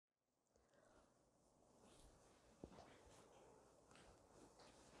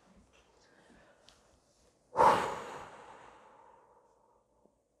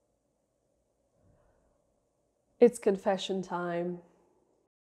It's confession time.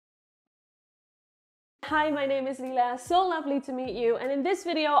 Hi, my name is Lila. So lovely to meet you. And in this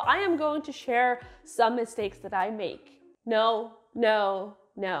video, I am going to share some mistakes that I make. No,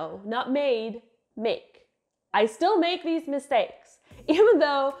 not made, make. I still make these mistakes. Even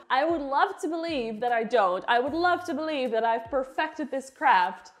though I would love to believe that I don't. I would love to believe that I've perfected this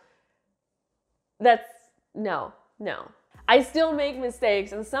craft. No. I still make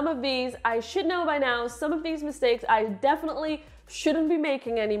mistakes, and some of these I should know by now. Some of these mistakes I definitely shouldn't be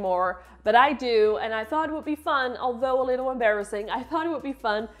making anymore, but I do, and I thought it would be fun, although a little embarrassing. I thought it would be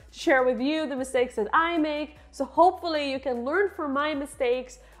fun to share with you the mistakes that I make, so hopefully you can learn from my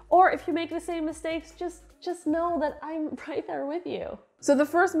mistakes, or if you make the same mistakes, just know that I'm right there with you. So the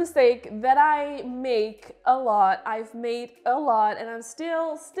first mistake that I make a lot, I've made a lot, and I'm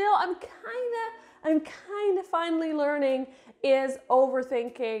kind of finally learning, is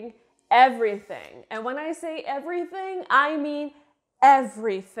overthinking everything. And when I say everything, I mean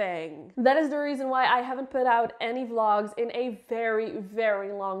everything. That is the reason why I haven't put out any vlogs in a very,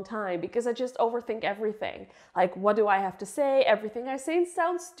 very long time, because I just overthink everything. Like, what do I have to say? Everything I say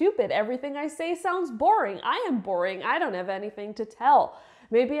sounds stupid. Everything I say sounds boring. I am boring. I don't have anything to tell.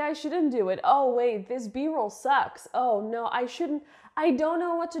 Maybe I shouldn't do it. Oh, wait, this B-roll sucks. Oh, no, I shouldn't. I don't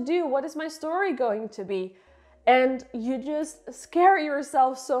know what to do. What is my story going to be? And you just scare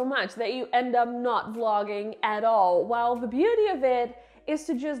yourself so much that you end up not vlogging at all. While the beauty of it is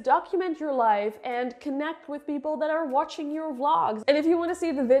to just document your life and connect with people that are watching your vlogs. And if you want to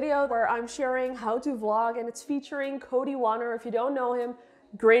see the video where I'm sharing how to vlog, and it's featuring Cody Warner, if you don't know him,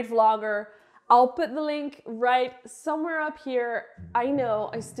 great vlogger, I'll put the link right somewhere up here. I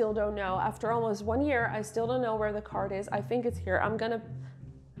know, I still don't know. After almost 1 year, I still don't know where the card is. I think it's here.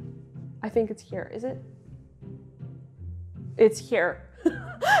 I think it's here. Is it? It's here.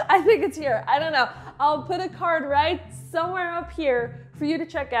 I think it's here. I don't know. I'll put a card right somewhere up here for you to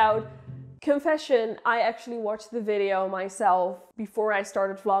check out. Confession, I actually watched the video myself before I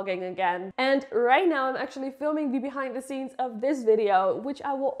started vlogging again. And right now I'm actually filming the behind the scenes of this video, which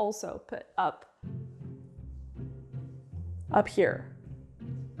I will also put up here.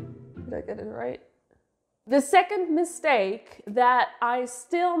 Did I get it right? The second mistake that I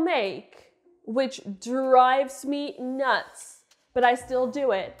still make, which drives me nuts, but I still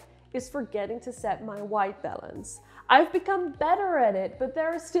do it, is forgetting to set my white balance. I've become better at it, but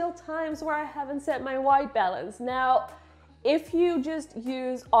there are still times where I haven't set my white balance. Now, if you just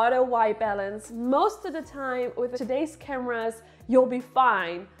use auto white balance, most of the time with today's cameras, you'll be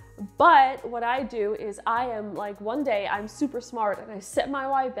fine. But what I do is I am like, one day I'm super smart and I set my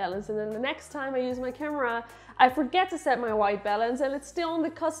white balance, and then the next time I use my camera, I forget to set my white balance and it's still on the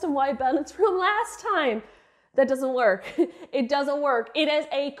custom white balance from last time. That doesn't work. It doesn't work. It is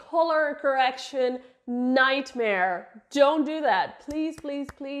a color correction nightmare. Don't do that. Please, please,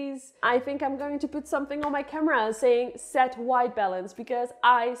 please. I think I'm going to put something on my camera saying set white balance, because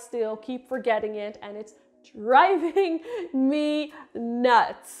I still keep forgetting it and it's driving me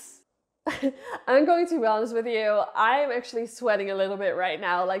nuts. I'm going to be honest with you. I'm actually sweating a little bit right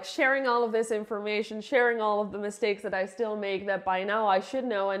now, like sharing all of this information, sharing all of the mistakes that I still make that by now I should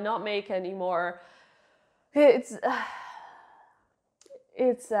know and not make anymore. It's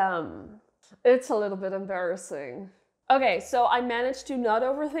a little bit embarrassing. Okay, so I managed to not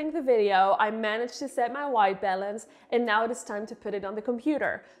overthink the video, I managed to set my white balance, and now it is time to put it on the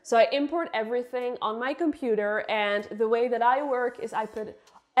computer. So I import everything on my computer, and the way that I work is I put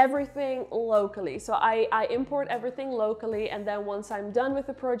everything locally. So I import everything locally, and then once I'm done with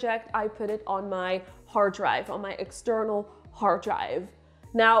the project, I put it on my hard drive, on my external hard drive.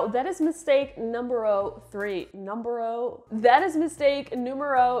 Now, that is mistake numero 3. That is mistake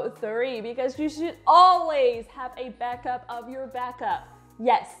numero 3, because you should always have a backup of your backup.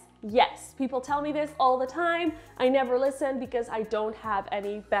 Yes, people tell me this all the time. I never listen because I don't have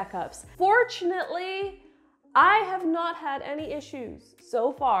any backups. Fortunately, I have not had any issues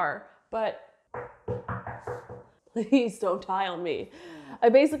so far, but please don't die on me. I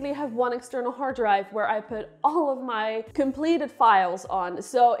basically have one external hard drive where I put all of my completed files on,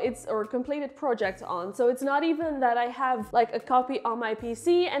 or completed projects on. So it's not even that I have like a copy on my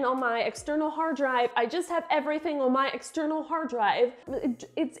PC and on my external hard drive. I just have everything on my external hard drive.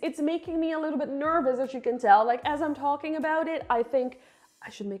 It's making me a little bit nervous, as you can tell. Like, as I'm talking about it, I think I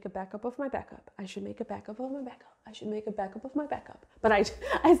should make a backup of my backup. I should make a backup of my backup. I should make a backup of my backup. But I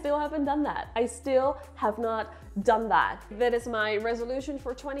still haven't done that. I still have not done that. That is my resolution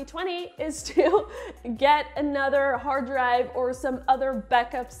for 2020, is to get another hard drive or some other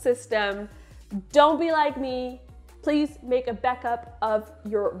backup system. Don't be like me. Please make a backup of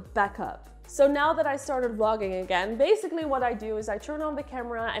your backup. So now that I started vlogging again, basically what I do is I turn on the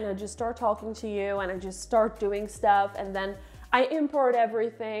camera and I just start talking to you and I just start doing stuff, and then I import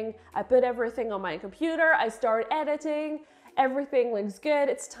everything, I put everything on my computer, I start editing, everything looks good,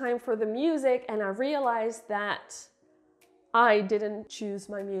 it's time for the music, and I realized that I didn't choose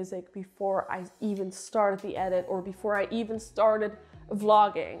my music before I even started the edit or before I even started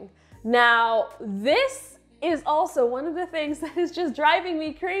vlogging. Now, this is also one of the things that is just driving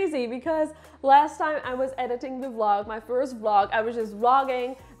me crazy, because last time I was editing the vlog, my first vlog, I was just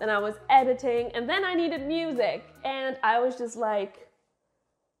vlogging, then I was editing, and then I needed music. And I was just like,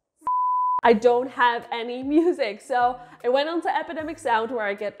 I don't have any music. So I went onto Epidemic Sound, where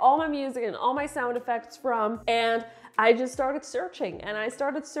I get all my music and all my sound effects from, and I just started searching,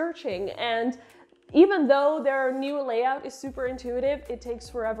 and even though their new layout is super intuitive, it takes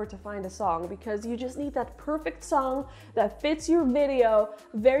forever to find a song, because you just need that perfect song that fits your video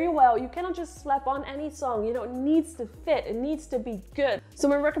very well. You cannot just slap on any song, you know, it needs to fit, it needs to be good. So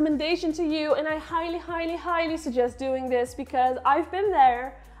my recommendation to you, and I highly, highly, highly suggest doing this, because I've been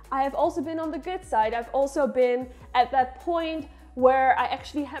there, I have also been on the good side, I've also been at that point where I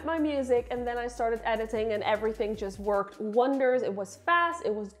actually had my music and then I started editing and everything just worked wonders. It was fast,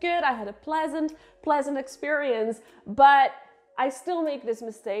 it was good, I had a pleasant experience, but I still make this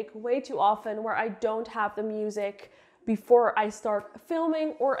mistake way too often where I don't have the music before I start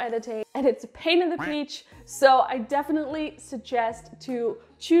filming or editing, and it's a pain in the peach. So I definitely suggest to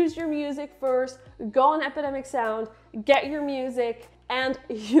choose your music first, go on Epidemic Sound, get your music, and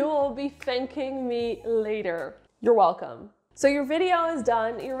you will be thanking me later. You're welcome. So your video is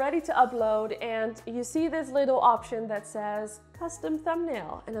done, you're ready to upload, and you see this little option that says custom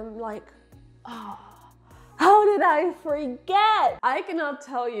thumbnail. And I'm like, oh, how did I forget? I cannot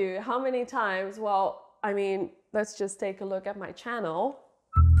tell you how many times, well, I mean, let's just take a look at my channel.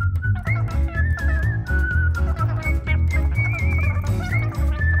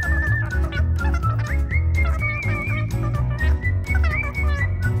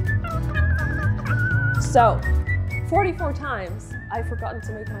 So, 44 times I've forgotten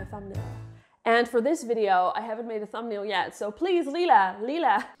to make my thumbnail. And for this video, I haven't made a thumbnail yet. So please,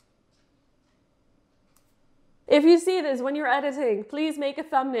 Leela, if you see this when you're editing, please make a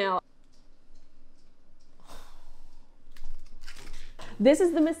thumbnail. This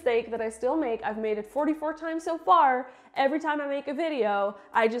is the mistake that I still make. I've made it 44 times so far. Every time I make a video,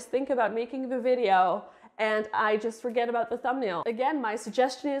 I just think about making the video and I just forget about the thumbnail. Again, my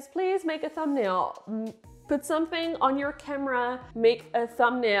suggestion is please make a thumbnail. Put something on your camera, make a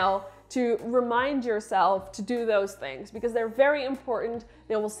thumbnail to remind yourself to do those things, because they're very important.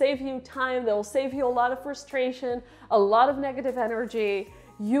 They will save you time, they will save you a lot of frustration, a lot of negative energy.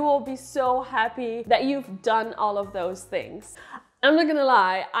 You will be so happy that you've done all of those things. I'm not gonna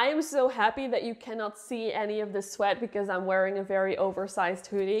lie, I am so happy that you cannot see any of the sweat because I'm wearing a very oversized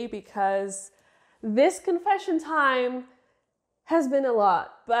hoodie, because this confession time has been a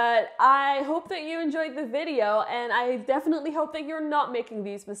lot, but I hope that you enjoyed the video, and I definitely hope that you're not making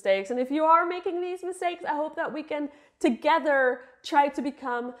these mistakes. And if you are making these mistakes, I hope that we can together try to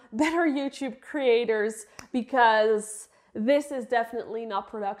become better YouTube creators, because this is definitely not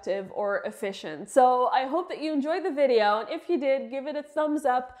productive or efficient. So I hope that you enjoyed the video, and if you did, give it a thumbs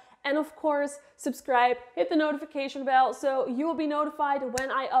up. And of course, subscribe, hit the notification bell so you will be notified when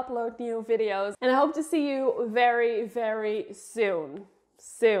I upload new videos. And I hope to see you very, very soon.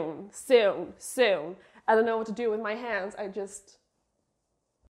 Soon. I don't know what to do with my hands.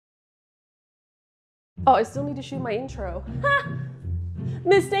 Oh, I still need to shoot my intro.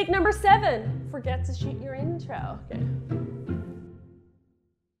 Mistake number 7. Forget to shoot your intro. Okay.